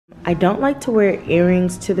I don't like to wear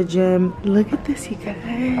earrings to the gym. Look at this, you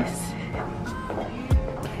guys.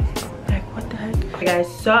 Like, what the heck? Hey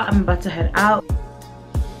guys, so I'm about to head out.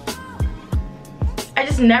 I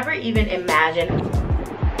just never even imagined.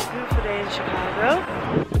 Beautiful day in Chicago.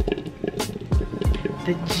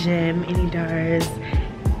 The gym, any doors.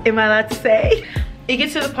 Am I allowed to say? It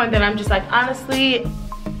gets to the point that I'm just like, honestly,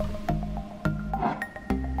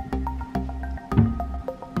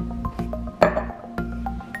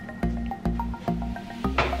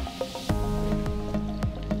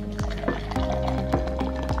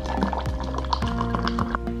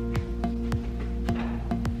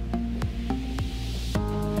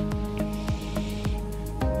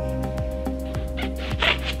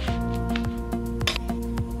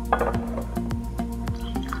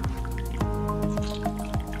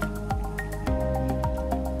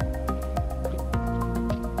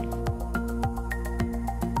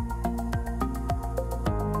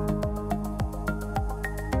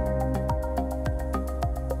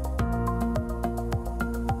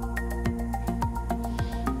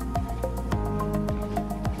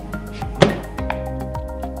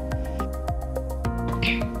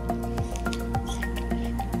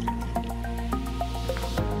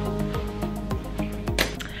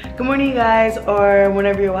 good morning, you guys, or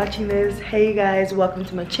whenever you're watching this. Hey you guys, welcome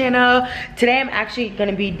to my channel. Today I'm actually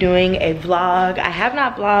gonna be doing a vlog. I have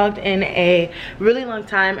not vlogged in a really long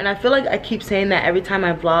time, and I feel like I keep saying that every time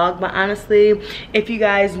I vlog, but honestly, if you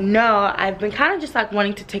guys know, I've been kind of just like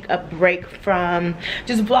wanting to take a break from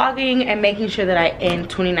just vlogging and making sure that I end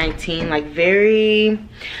 2019 like very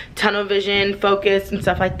tunnel vision focused and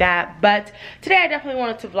stuff like that. But today I definitely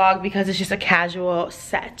wanted to vlog because it's just a casual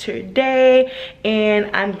Saturday,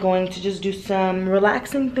 and I'm going to just do some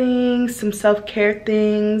relaxing things, some self-care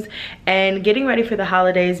things, and getting ready for the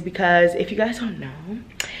holidays, because if you guys don't know,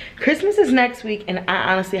 Christmas is next week and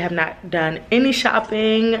I honestly have not done any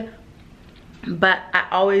shopping, but I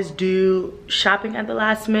always do shopping at the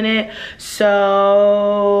last minute,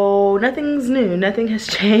 so nothing's new, nothing has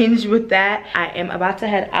changed with that. I am about to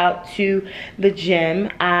head out to the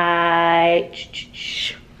gym. I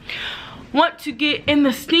want to get in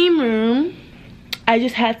the steam room. I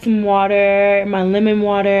just had some water, my lemon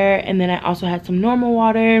water, and then I also had some normal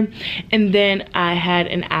water, and then I had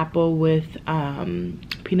an apple with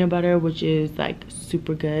peanut butter, which is like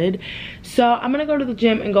super good. So I'm gonna go to the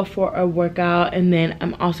gym and go for a workout, and then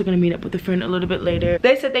I'm also gonna meet up with a friend a little bit later.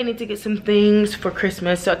 They said they need to get some things for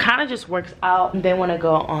Christmas, so it kind of just works out. They want to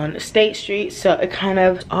go on State Street, so it kind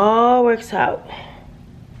of all works out.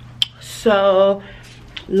 So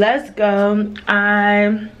let's go.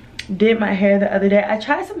 I did my hair the other day. I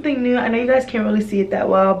tried something new. I know you guys can't really see it that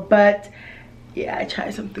well, but yeah, I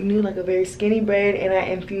tried something new, like a very skinny braid, and I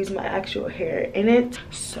infused my actual hair in it.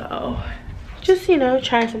 So just, you know,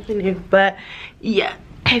 trying something new. But yeah,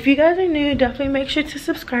 if you guys are new, definitely make sure to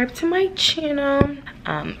subscribe to my channel.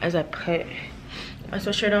 As I put my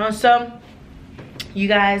sweatshirt on. So you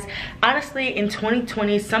guys, honestly, in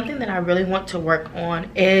 2020, something that I really want to work on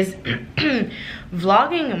is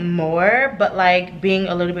vlogging more, but like being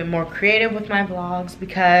a little bit more creative with my vlogs,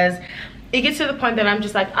 because it gets to the point that I'm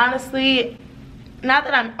just like, honestly, not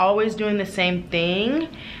that I'm always doing the same thing,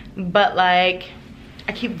 but like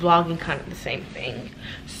I keep vlogging kind of the same thing.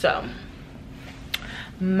 So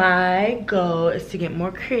my goal is to get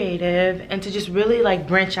more creative and to just really like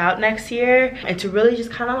branch out next year, and to really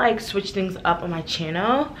just kind of like switch things up on my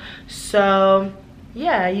channel. So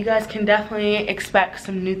yeah, you guys can definitely expect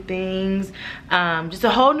some new things, just a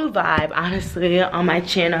whole new vibe, honestly, on my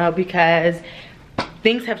channel, because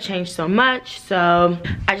things have changed so much. So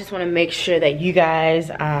I just want to make sure that you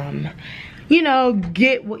guys you know,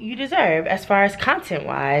 get what you deserve as far as content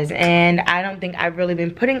wise. And I don't think I've really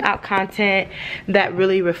been putting out content that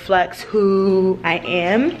really reflects who I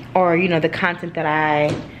am, or, you know, the content that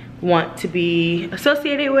I want to be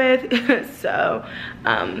associated with. So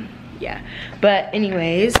yeah, but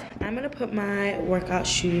anyways, I'm gonna put my workout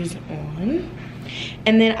shoes on,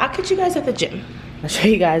 and then I'll catch you guys at the gym. I'll show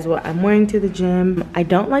you guys what I'm wearing to the gym. I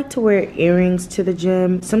don't like to wear earrings to the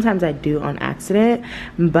gym. Sometimes I do on accident,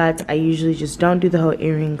 but I usually just don't do the whole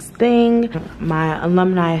earrings thing. My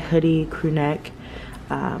alumni hoodie, crew neck,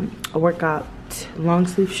 a workout long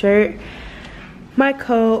sleeve shirt, my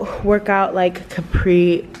coat, workout like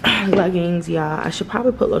capri leggings. Yeah, I should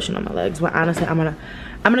probably put lotion on my legs, but honestly, I'm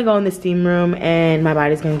gonna go in the steam room and my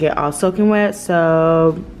body's gonna get all soaking wet.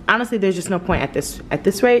 So honestly, there's just no point at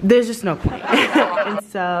this rate. There's just no point. And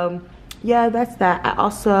so yeah, that's that.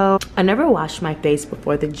 I never washed my face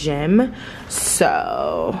before the gym,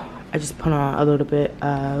 so I just put on a little bit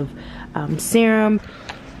of serum.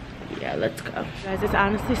 yeah, let's go. Guys, it's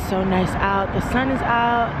honestly so nice out. The sun is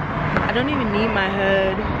out. I don't even need my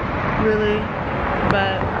hood, really,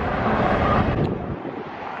 but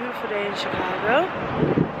beautiful day in Chicago.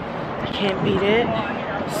 I can't beat it.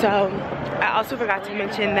 So I also forgot to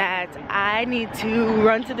mention that I need to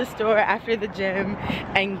run to the store after the gym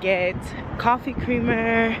and get coffee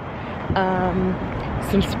creamer,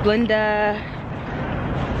 some Splenda,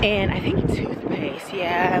 and I think toothpaste,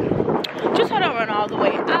 yeah. Just so I don't run all the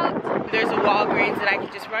way out. There's a Walgreens that I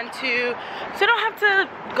can just run to, so I don't have to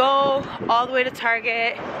go all the way to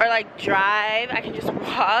Target or like drive. I can just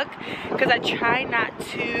walk, because I try not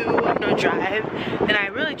to drive, and I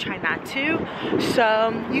really try not to.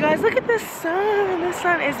 So you guys, look at the sun. The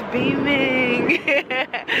sun is beaming.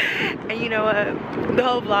 And you know what, the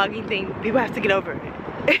whole vlogging thing, people have to get over it.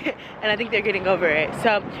 And I think they're getting over it.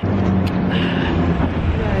 So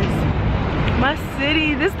my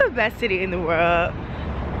city, this is the best city in the world,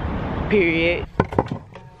 period.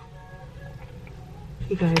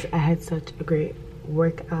 You guys, I had such a great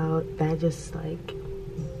workout that just like,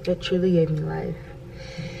 it truly gave me life.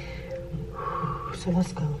 So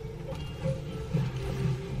let's go.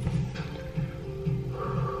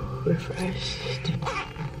 Refreshed. I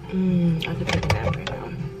could take a nap right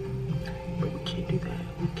now, but we can't do that.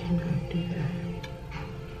 We cannot do that.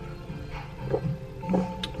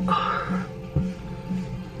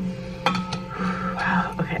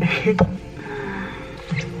 Wow, okay.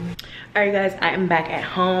 Alright guys, I am back at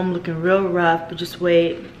home looking real rough, but just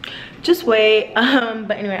wait.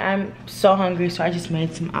 But anyway, I'm so hungry, so I just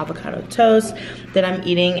made some avocado toast that I'm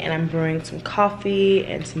eating, and I'm brewing some coffee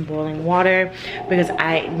and some boiling water because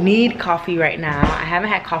I need coffee right now. I haven't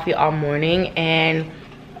had coffee all morning, and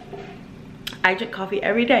I drink coffee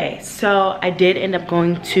every day. So I did end up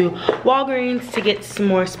going to Walgreens to get some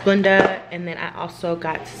more Splenda, and then I also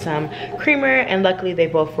got some creamer, and luckily they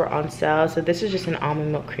both were on sale. So this is just an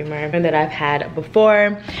almond milk creamer that I've had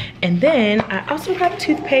before. And then I also got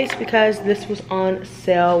toothpaste because this was on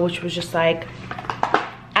sale, which was just like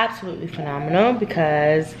absolutely phenomenal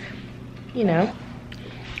because, you know,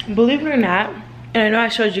 believe it or not, and I know I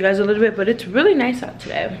showed you guys a little bit, but it's really nice out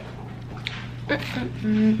today.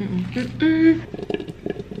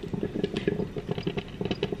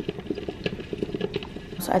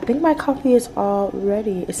 So I think my coffee is all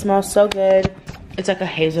ready. It smells so good. It's like a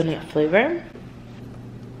hazelnut flavor.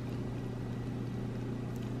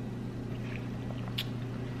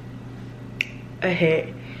 I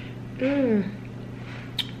hate. Gosh.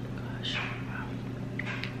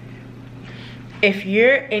 If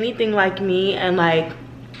you're anything like me and like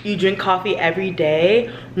you drink coffee every day,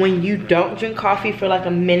 when you don't drink coffee for like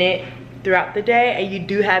a minute throughout the day and you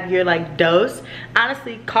do have your like dose,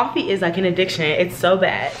 honestly, coffee is like an addiction. It's so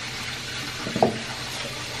bad.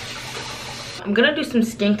 I'm gonna do some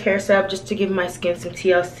skincare stuff just to give my skin some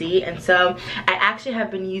TLC, and so I actually have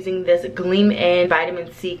been using this Gleam In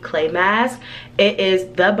Vitamin C Clay Mask. It is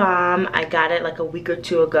the bomb. I got it like a week or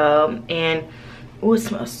two ago, and oh, it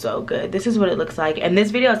smells so good. This is what it looks like. And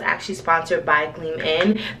this video is actually sponsored by Gleam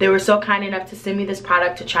In. They were so kind enough to send me this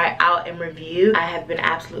product to try out and review. I have been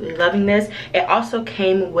absolutely loving this. It also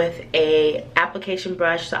came with a application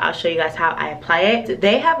brush, so I'll show you guys how I apply it.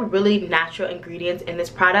 They have really natural ingredients in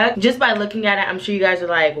this product. Just by looking at it, I'm sure you guys are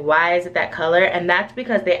like, why is it that color? And that's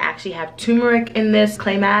because they actually have turmeric in this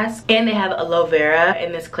clay mask, and they have aloe vera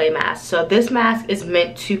in this clay mask. So this mask is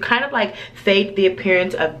meant to kind of like fade the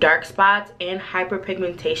appearance of dark spots and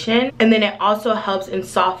hyperpigmentation, and then it also helps in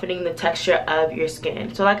softening the texture of your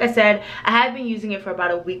skin. So like I said, I have been using it for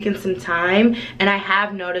about a week and some time, and I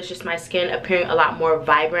have noticed just my skin appearing a lot more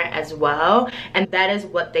vibrant as well, and that is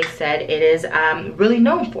what they said it is really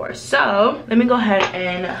known for. So let me go ahead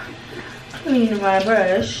and clean my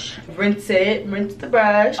brush, rinse the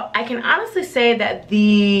brush. I can honestly say that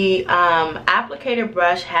the applicator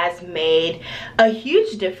brush has made a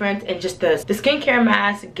huge difference in just the skincare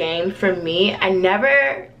mask game for me. I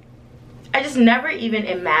just never even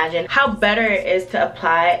imagined how better it is to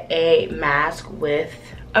apply a mask with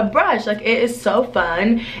a brush. Like, it is so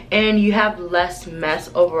fun, and you have less mess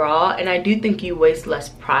overall, and I do think you waste less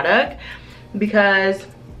product because,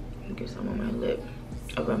 get some on my lip.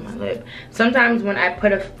 Over my lip. Sometimes when I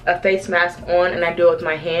put a face mask on and I do it with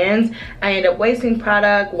my hands, I end up wasting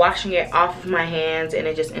product, washing it off of my hands, and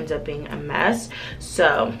it just ends up being a mess.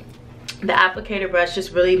 So the applicator brush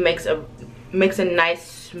just really makes a nice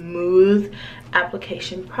smooth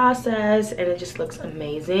application process, and it just looks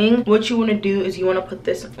amazing. What you want to do is you want to put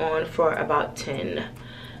this on for about 10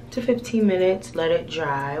 to 15 minutes, let it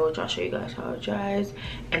dry, which I'll show you guys how it dries,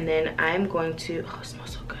 and then I'm going to, oh, it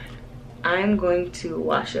smells so good, I'm going to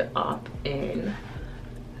wash it off in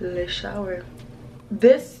let's shower.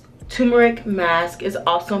 This turmeric mask is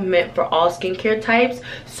also meant for all skincare types,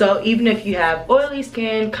 so even if you have oily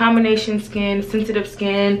skin, combination skin, sensitive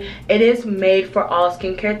skin, it is made for all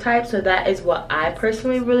skincare types. So that is what I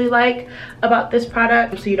personally really like about this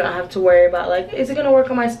product. So you don't have to worry about like, is it going to work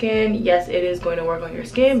on my skin? Yes, it is going to work on your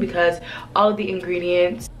skin because all of the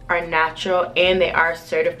ingredients are natural and they are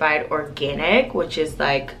certified organic, which is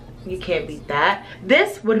like, you can't beat that.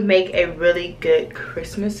 This would make a really good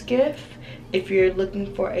Christmas gift if you're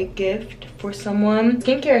looking for a gift for someone.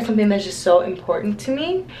 Skincare is something that's just so important to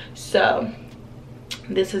me, so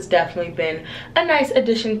this has definitely been a nice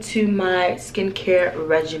addition to my skincare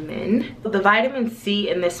regimen. The vitamin C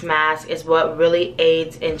in this mask is what really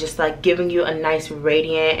aids in just like giving you a nice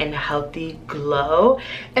radiant and healthy glow.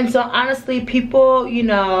 And so honestly, people, you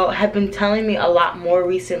know, have been telling me a lot more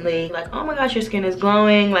recently, like, oh my gosh, your skin is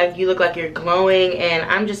glowing, like you look like you're glowing. And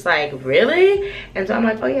I'm just like, really? And so I'm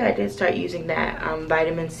like, oh yeah, I did start using that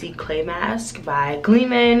vitamin C clay mask by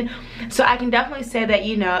Gleeman. So I can definitely say that,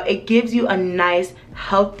 you know, it gives you a nice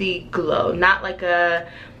healthy glow, not like a,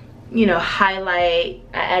 you know, highlight,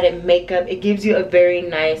 I added makeup. It gives you a very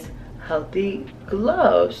nice healthy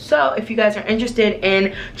glow. So if you guys are interested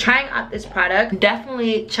in trying out this product,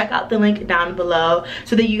 definitely check out the link down below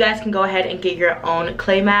so that you guys can go ahead and get your own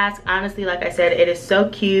clay mask. Honestly, like I said, it is so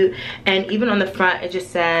cute, and even on the front it just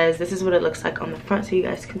says, this is what it looks like on the front so you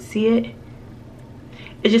guys can see it.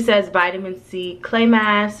 It just says vitamin C clay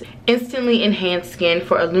mask, instantly enhanced skin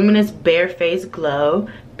for a luminous bare face glow,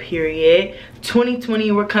 period.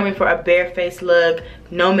 2020, we're coming for a bare face look,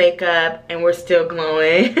 no makeup, and we're still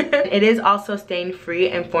glowing. It is also stain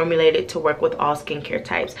free and formulated to work with all skincare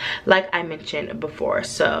types, like I mentioned before.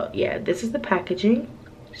 So yeah, this is the packaging,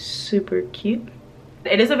 super cute.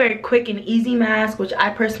 It is a very quick and easy mask, which I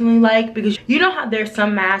personally like, because you know how there's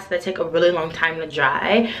some masks that take a really long time to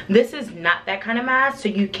dry. This is not that kind of mask, so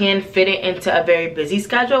you can fit it into a very busy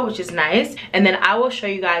schedule, which is nice. And then I will show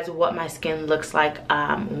you guys what my skin looks like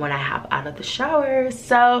when I hop out of the shower.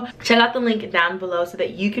 So check out the link down below so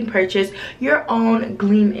that you can purchase your own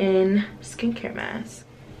Gleeman skincare mask.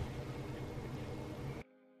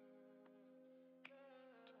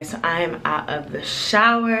 So I am out of the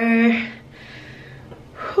shower.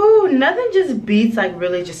 Whew, nothing just beats like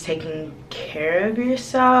really just taking care of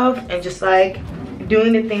yourself and just like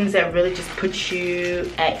doing the things that really just put you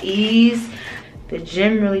at ease. The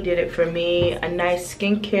gym really did it for me. A nice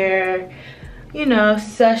skincare, you know,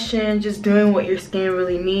 session, just doing what your skin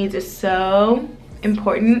really needs is so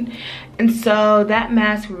important. And so that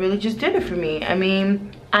mask really just did it for me. I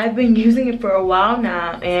mean, I've been using it for a while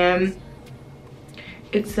now, and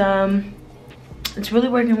it's really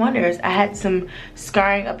working wonders. I had some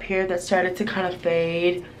scarring up here that started to kind of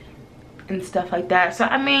fade and stuff like that. So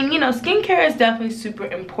I mean, you know, skincare is definitely super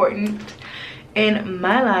important in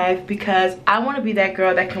my life because I want to be that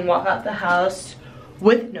girl that can walk out the house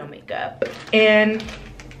with no makeup. And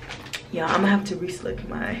yeah, I'm gonna have to re-slick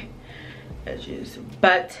my edges.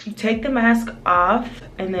 But you take the mask off,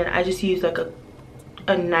 and then I just use like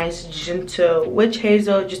a nice gentle witch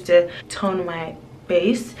hazel just to tone my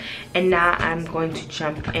base. And now I'm going to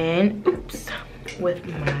jump in, oops, with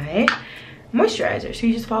my moisturizer. So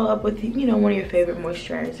you just follow up with, you know, one of your favorite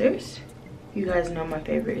moisturizers. You guys know my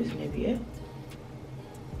favorite is Nivea.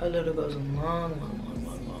 A little goes a long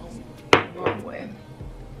way.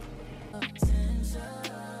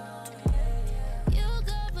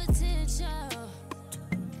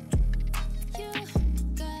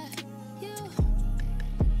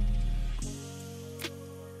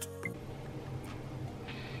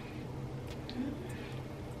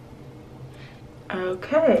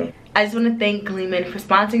 Okay, I just want to thank Gleeman for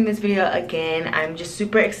sponsoring this video again. I'm just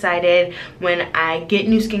super excited when I get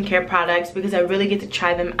new skincare products because I really get to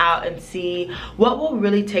try them out and see what will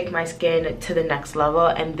really take my skin to the next level,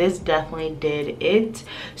 and this definitely did it.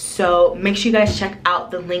 So make sure you guys check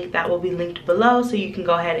out the link that will be linked below so you can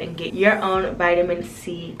go ahead and get your own vitamin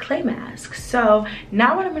C clay mask. So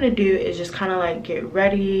now what I'm going to do is just kind of like get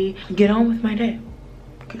ready, get on with my day.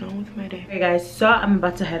 Okay guys, so I'm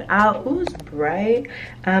about to head out. Ooh, it's bright.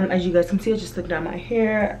 As you guys can see, I just slicked down my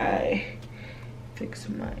hair. I fixed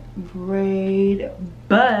my braid,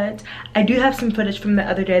 but I do have some footage from the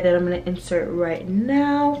other day that I'm gonna insert right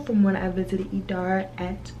now from when I visited Idar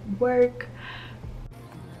at work.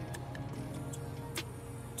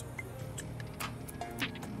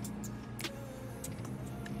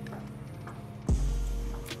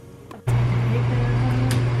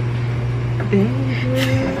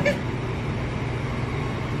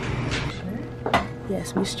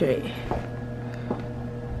 Yes, we straight.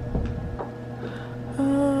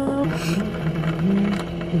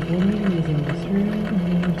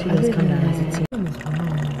 you guys come down as a team.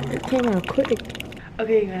 It came out quick.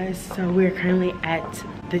 Okay guys, so we're currently at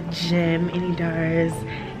the gym in Idars.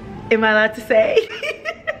 Am I allowed to say?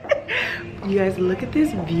 You guys, look at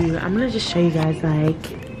this view. I'm gonna just show you guys like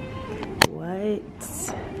what.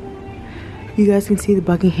 You guys can see the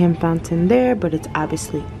Buckingham Fountain there, but it's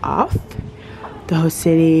obviously off. The whole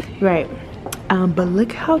city, right? But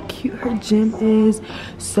look how cute her gym is.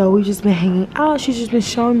 So we've just been hanging out. She's just been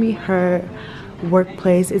showing me her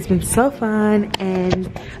workplace. It's been so fun, and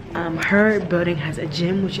her building has a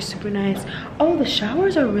gym, which is super nice. Oh, the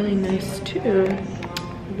showers are really nice too.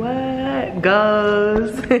 What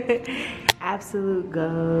goes? Absolute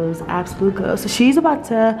goes, absolute goes. So she's about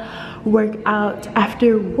to work out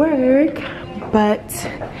after work, but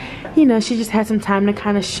you know, she just had some time to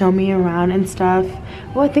kind of show me around and stuff.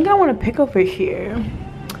 Well, I think I want to pick over here,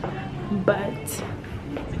 but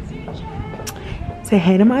say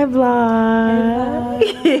hey to my vlog.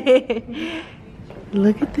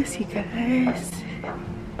 Look at this, you guys.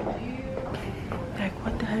 Like,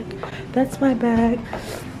 what the heck? That's my bag.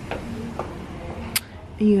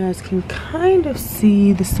 You guys can kind of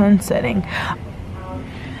see the sun setting.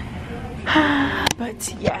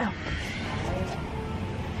 But yeah.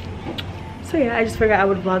 So yeah, I just figured I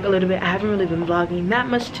would vlog a little bit. I haven't really been vlogging that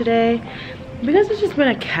much today because it's just been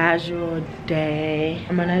a casual day.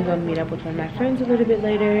 I'm gonna go meet up with one of my friends a little bit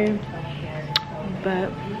later.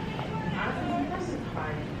 But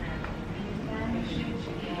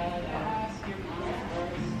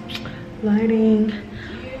lighting.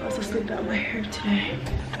 I also slicked out my hair today.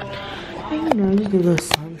 And, you know, just do a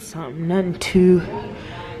little something, nothing too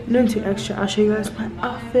extra. I'll show you guys my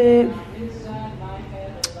outfit.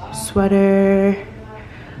 Sweater,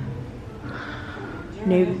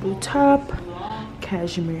 navy blue top,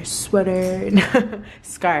 cashmere sweater,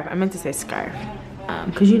 scarf. I meant to say scarf,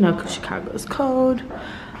 cause you know, cause Chicago's cold.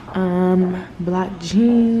 Black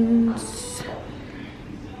jeans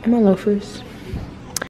and my loafers.